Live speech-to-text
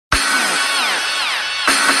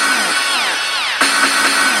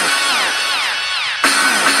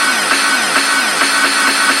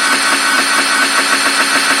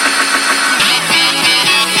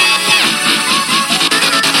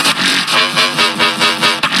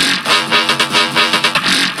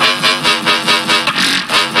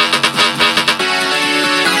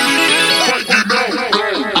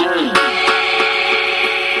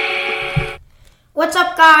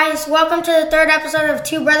guys, welcome to the third episode of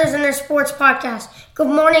Two Brothers and Their Sports Podcast. Good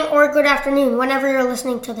morning or good afternoon, whenever you're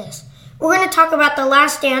listening to this. We're going to talk about The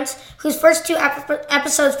Last Dance, whose first two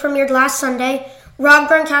episodes premiered last Sunday, Rob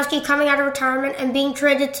Gronkowski coming out of retirement and being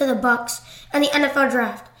traded to the Bucs, and the NFL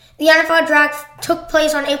Draft. The NFL Draft took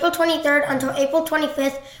place on April 23rd until April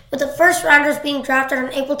 25th, with the first rounders being drafted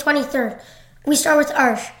on April 23rd. We start with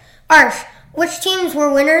Arsh. Arsh, which teams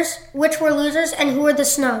were winners, which were losers, and who were the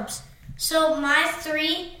snubs? So my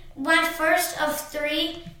first of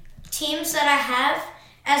three teams that I have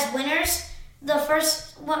as winners, the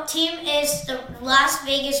first team is the Las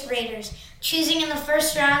Vegas Raiders, choosing in the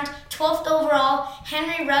first round, 12th overall,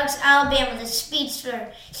 Henry Ruggs, Alabama, the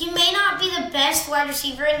speedster. He may not be the best wide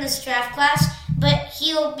receiver in this draft class, but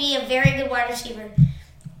he'll be a very good wide receiver.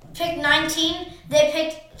 Pick 19, they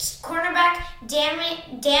picked cornerback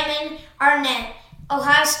Damon Arnett,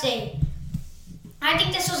 Ohio State. I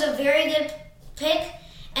think this was a very good pick.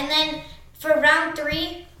 And then for round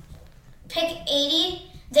 3, pick 80,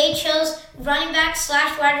 they chose running back /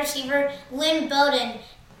 wide receiver Lynn Bowden,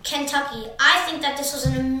 Kentucky. I think that this was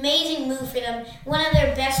an amazing move for them, one of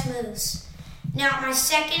their best moves. Now, my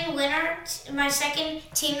second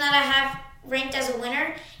team that I have ranked as a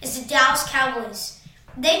winner is the Dallas Cowboys.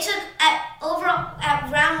 They took at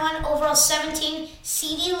round 1, overall 17,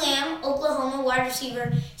 CeeDee Lamb, Oklahoma wide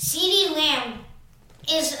receiver. CeeDee Lamb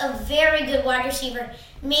is a very good wide receiver,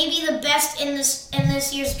 maybe the best in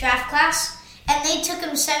this year's draft class, and they took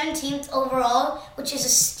him 17th overall, which is a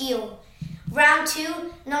steal. Round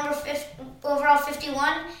 2, overall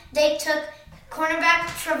 51, they took cornerback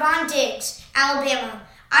Trevon Diggs, Alabama.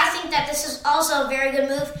 I think that this is also a very good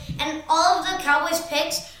move, and all of the Cowboys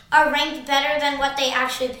picks are ranked better than what they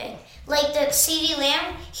actually picked. Like the CeeDee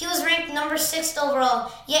Lamb, he was ranked number 6th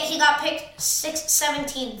overall, yet he got picked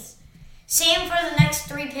 17th. Same for the next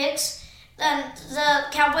 3 picks. Then the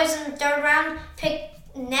Cowboys in the third round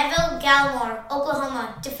picked Neville Gallimore,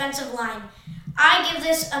 Oklahoma, defensive line. I give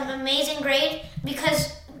this an amazing grade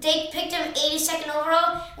because they picked him 82nd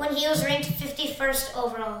overall when he was ranked 51st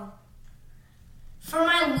overall. For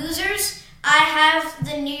my losers, I have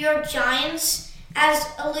the New York Giants as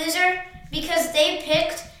a loser because they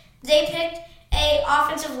picked an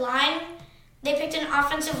offensive line. They picked an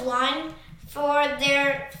offensive line for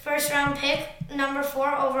their first round pick, number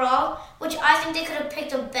 4 overall, which I think they could have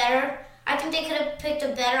picked a better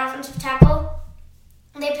offensive tackle.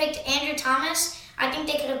 They picked Andrew Thomas. I think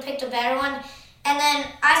they could have picked a better one. And then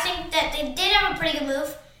I think that they did have a pretty good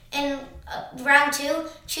move in round 2,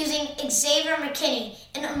 choosing Xavier McKinney,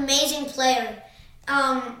 an amazing player.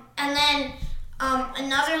 And then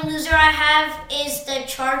another loser I have is the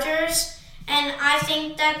Chargers. And I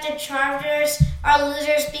think that the Chargers are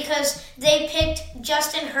losers because they picked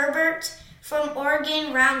Justin Herbert from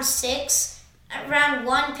Oregon round 6, round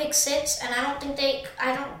 1, pick 6, and I don't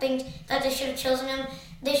think that they should have chosen him.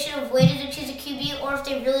 They should have waited to choose a QB, or if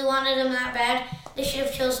they really wanted him that bad, they should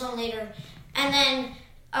have chosen him later. And then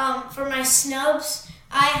for my snubs,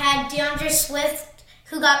 I had DeAndre Swift,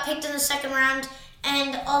 who got picked in the second round,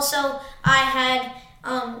 and also I had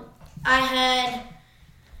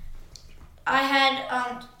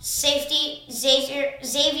safety Xavier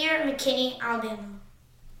McKinney, Alabama.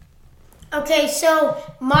 Okay, so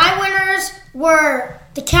my winners were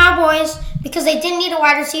the Cowboys because they didn't need a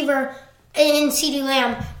wide receiver in CeeDee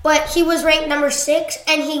Lamb, but he was ranked number 6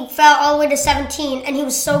 and he fell all the way to 17, and he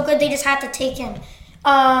was so good they just had to take him.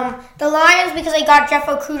 The Lions because they got Jeff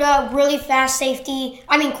Okudah, really fast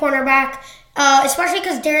cornerback, especially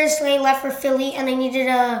because Darius Slay left for Philly and they needed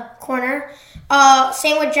a corner.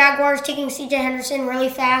 Same with Jaguars taking C.J. Henderson really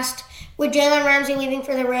fast, with Jalen Ramsey leaving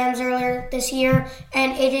for the Rams earlier this year,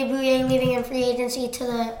 and A.J. Bouye leaving in free agency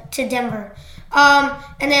to Denver.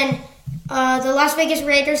 And then the Las Vegas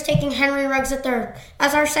Raiders taking Henry Ruggs III.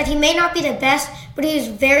 As I said, he may not be the best, but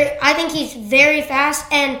I think he's very fast,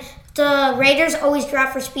 and the Raiders always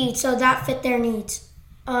draft for speed, so that fit their needs.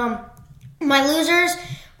 My losers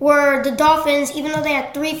were the Dolphins, even though they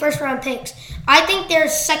had 3 first-round picks. I think their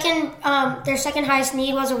second highest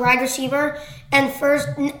need was a wide receiver, and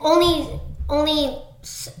only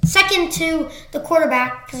second to the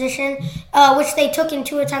quarterback position, which they took in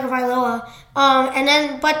Tua Tagovailoa.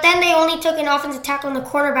 But then they only took an offensive tackle and the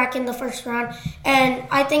cornerback in the first round, and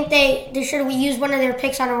I think they should have used one of their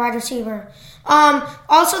picks on a wide receiver.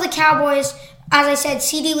 Also, the Cowboys, as I said,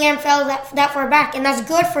 CeeDee Lamb fell that far back, and that's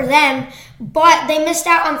good for them, but they missed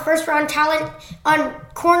out on first-round talent, on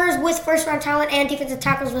corners with first-round talent and defensive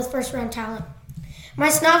tackles with first-round talent. My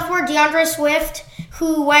snubs were DeAndre Swift,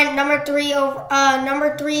 who went number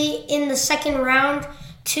 3 in the second round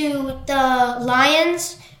to the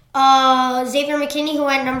Lions. Xavier McKinney, who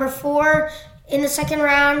went number 4 in the second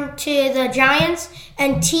round to the Giants,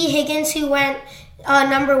 and T. Higgins, who went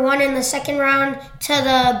number 1 in the second round to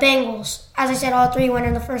the Bengals. As I said, all 3 went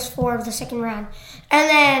in the first 4 of the second round. And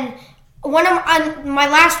then my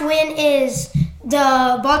last win is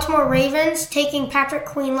the Baltimore Ravens taking Patrick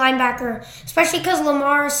Queen, linebacker, especially because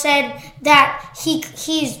Lamar said that he thinks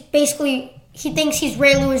he's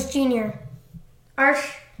Ray Lewis Jr.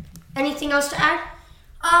 Arsh, anything else to add?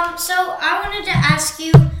 So I wanted to ask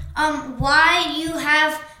you why you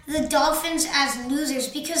have the Dolphins as losers,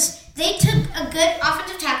 because they took a good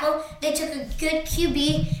offensive tackle, they took a good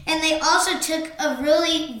QB, and they also took a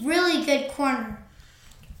really, really good corner.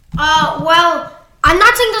 Well, I'm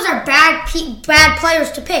not saying those are bad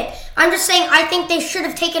players to pick. I'm just saying I think they should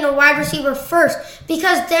have taken a wide receiver first,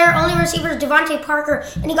 because their only receiver is Devontae Parker,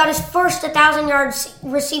 and he got his first 1,000 yards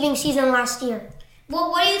receiving season last year.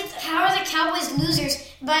 Well, how are the Cowboys losers?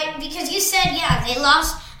 Because you said, they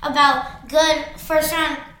lost about good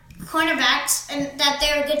first-round cornerbacks and that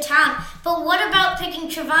they're a good talent. But what about picking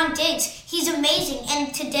Trevon Diggs? He's amazing.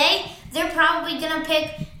 And today, they're probably going to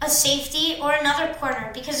pick a safety or another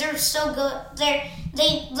corner because they're so good. Their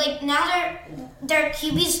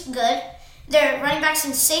QB's good. Their running back's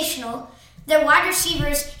sensational. Their wide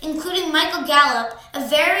receivers, including Michael Gallup, a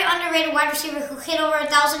very underrated wide receiver who hit over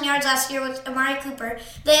 1,000 yards last year with Amari Cooper.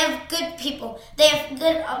 They have good people. They have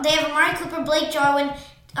Amari Cooper, Blake Jarwin.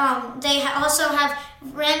 They also have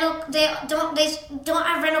Randall. They don't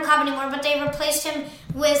have Randall Cobb anymore, but they replaced him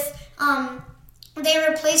with.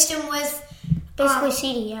 Basically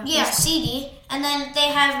CD, yeah. Yeah, CD, and then they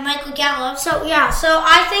have Michael Gallup. So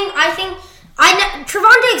I think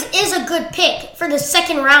Trevon Diggs is a good pick for the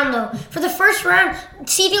second round, though. For the first round,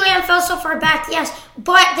 CeeDee Lamb fell so far back, yes,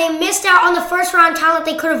 but they missed out on the first round talent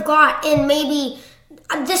they could have got in maybe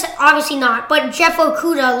this, obviously not, but Jeff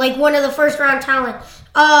Okudah, like one of the first round talent.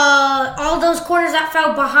 All those corners that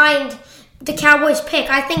fell behind the Cowboys pick,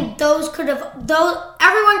 I think everyone could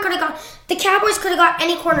have got. The Cowboys could have got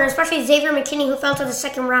any corner, especially Xavier McKinney, who fell to the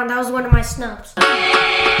second round. That was one of my snubs. So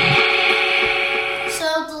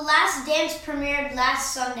The Last Dance premiered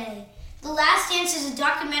last Sunday. The Last Dance is a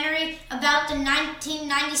documentary about the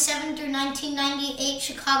 1997 through 1998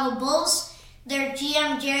 Chicago Bulls, their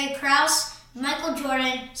GM Jerry Krause, Michael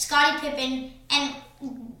Jordan, Scottie Pippen, and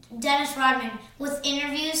Dennis Rodman, with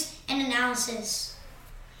interviews and analysis.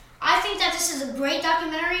 I think that this is a great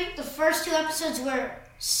documentary. The first 2 episodes were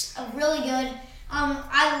really good.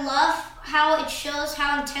 I love how it shows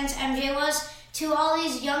how intense MJ was to all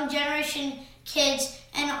these young generation kids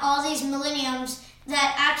and all these millenniums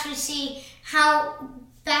that actually see how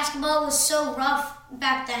basketball was so rough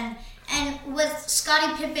back then. And with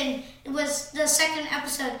Scottie Pippen, it was the second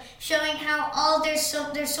episode showing how there's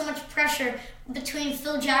so much pressure between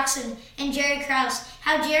Phil Jackson and Jerry Krause.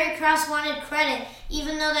 How Jerry Krause wanted credit,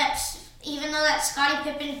 even though that Scottie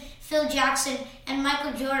Pippen, Phil Jackson, and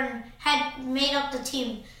Michael Jordan had made up the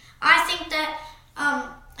team. I think that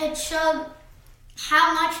it showed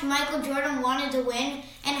how much Michael Jordan wanted to win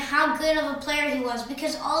and how good of a player he was,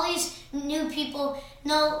 because all these new people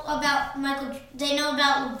know about Michael. They know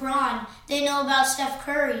about LeBron, they know about Steph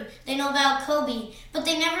Curry, they know about Kobe, but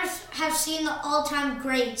they never have seen the all-time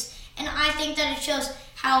greats. And I think that it shows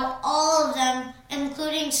how all of them,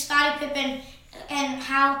 including Scottie Pippen, and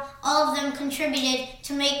how all of them contributed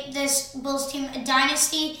to make this Bulls team a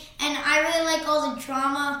dynasty. And I really like all the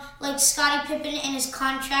drama, like Scottie Pippen and his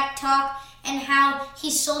contract talk, and how he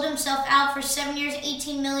sold himself out for 7 years,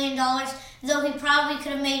 $18 million, though he probably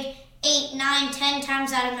could have made 8, 9, 10 times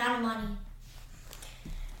that amount of money.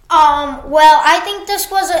 Well, I think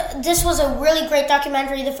this was a really great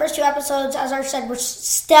documentary. The first 2 episodes, as I said, were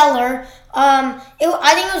stellar. I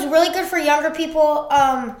think it was really good for younger people,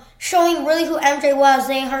 showing really who MJ was.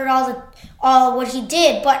 They heard all what he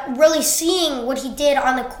did, but really seeing what he did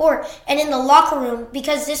on the court and in the locker room,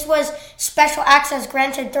 because this was special access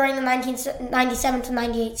granted during the 1997 to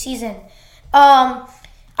 98 season.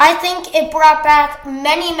 I think it brought back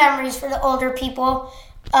many memories for the older people,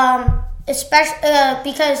 especially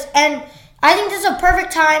because I think this is a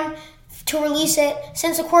perfect time to release it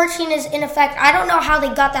since the quarantine is in effect. I don't know how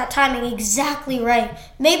they got that timing exactly right.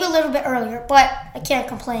 Maybe a little bit earlier, but I can't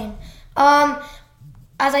complain.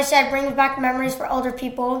 As I said, brings back memories for older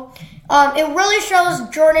people. It really shows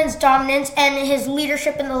Jordan's dominance and his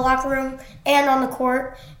leadership in the locker room and on the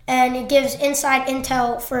court, and it gives inside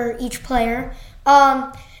intel for each player.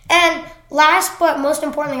 And last but most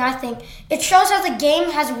importantly, I think, it shows how the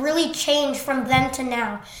game has really changed from then to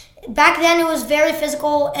now. Back then, it was very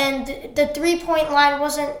physical, and the three-point line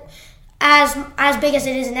wasn't as big as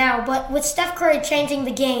it is now. But with Steph Curry changing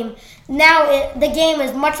the game, now the game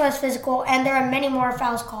is much less physical, and there are many more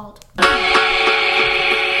fouls called.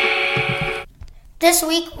 This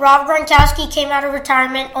week, Rob Gronkowski came out of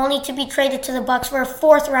retirement only to be traded to the Bucks for a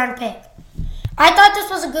 4th-round pick. I thought this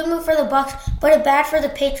was a good move for the Bucks, but a bad for the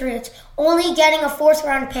Patriots, only getting a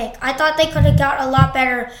 4th-round pick. I thought they could have got a lot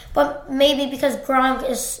better, but maybe because Gronk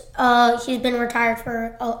he's been retired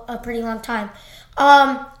for a pretty long time.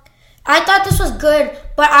 I thought this was good,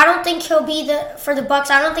 but I don't think he'll be for the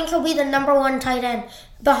Bucks. I don't think he'll be the number 1 tight end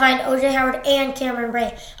behind O.J. Howard and Cameron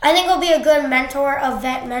Brate. I think he'll be a good mentor, a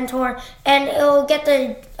vet mentor, and it'll get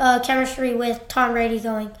the chemistry with Tom Brady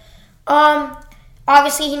going.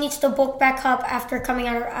 Obviously, he needs to bulk back up after coming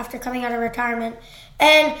out of retirement.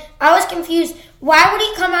 And I was confused. Why would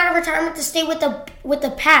he come out of retirement to stay with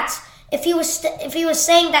the Pats if he was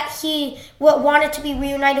saying that he wanted to be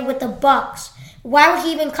reunited with the Bucks? Why would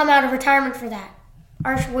he even come out of retirement for that?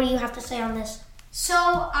 Arsh, what do you have to say on this? So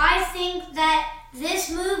I think that this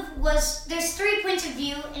move there's 3 points of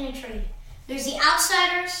view in a trade. There's the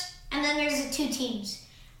outsiders, and then there's the 2 teams.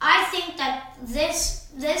 I think that this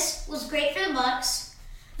was great for the Bucks.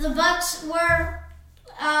 The Bucks they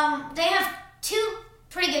have 2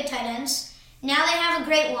 pretty good tight ends. Now they have a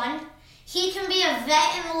great one. He can be a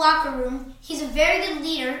vet in the locker room. He's a very good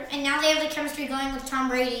leader, and now they have the chemistry going with Tom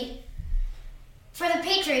Brady. For the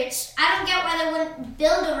Patriots, I don't get why they wouldn't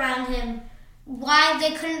build around him. Why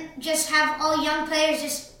they couldn't just have all young players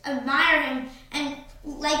just admire him and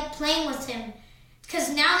like playing with him. Because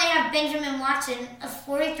now they have Benjamin Watson, a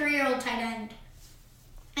 43-year-old tight end.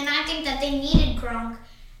 And I think that they needed Gronk.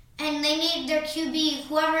 And they need their QB,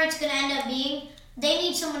 whoever it's going to end up being, they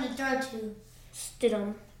need someone to throw to.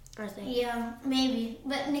 Stidham, I think. Yeah, maybe.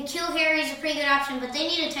 But N'Keal Harry is a pretty good option, but they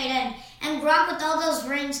need a tight end. And Gronk with all those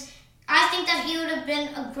rings, I think that he would have been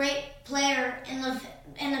a great player in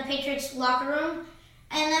the Patriots locker room.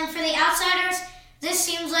 And then for the outsiders, this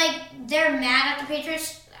seems like they're mad at the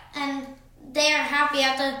Patriots and they are happy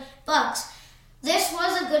at the Bucks. This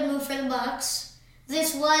was a good move for the Bucks.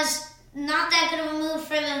 This was not that good of a move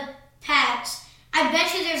for the Pats. I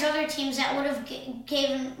bet you there's other teams that would have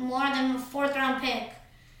given more than a 4th-round pick.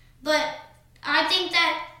 But I think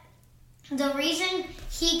that the reason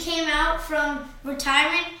he came out from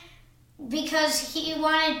retirement because he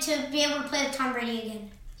wanted to be able to play with Tom Brady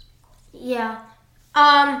again. Yeah.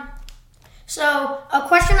 So a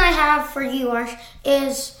question I have for you, Arsh,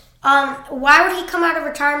 is why would he come out of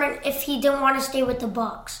retirement if he didn't want to stay with the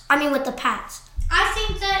Pats? I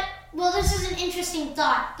think that, this is an interesting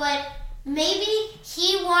thought, but maybe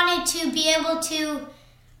he wanted to be able to,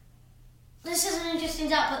 this is an interesting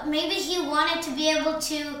thought, but maybe he wanted to be able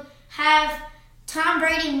to have Tom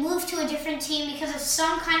Brady moved to a different team because of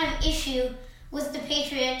some kind of issue with the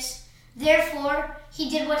Patriots. Therefore, he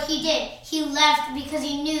did what he did. He left because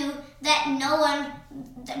he knew that no one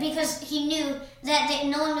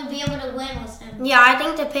would be able to win with him. Yeah, I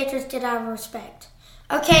think the Patriots did out of respect.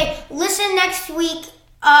 Okay, listen next week.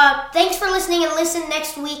 Thanks for listening, and listen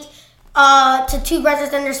next week to Two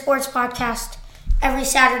Brothers and Their Sports podcast every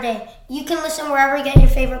Saturday. You can listen wherever you get your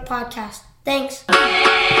favorite podcast. Thanks.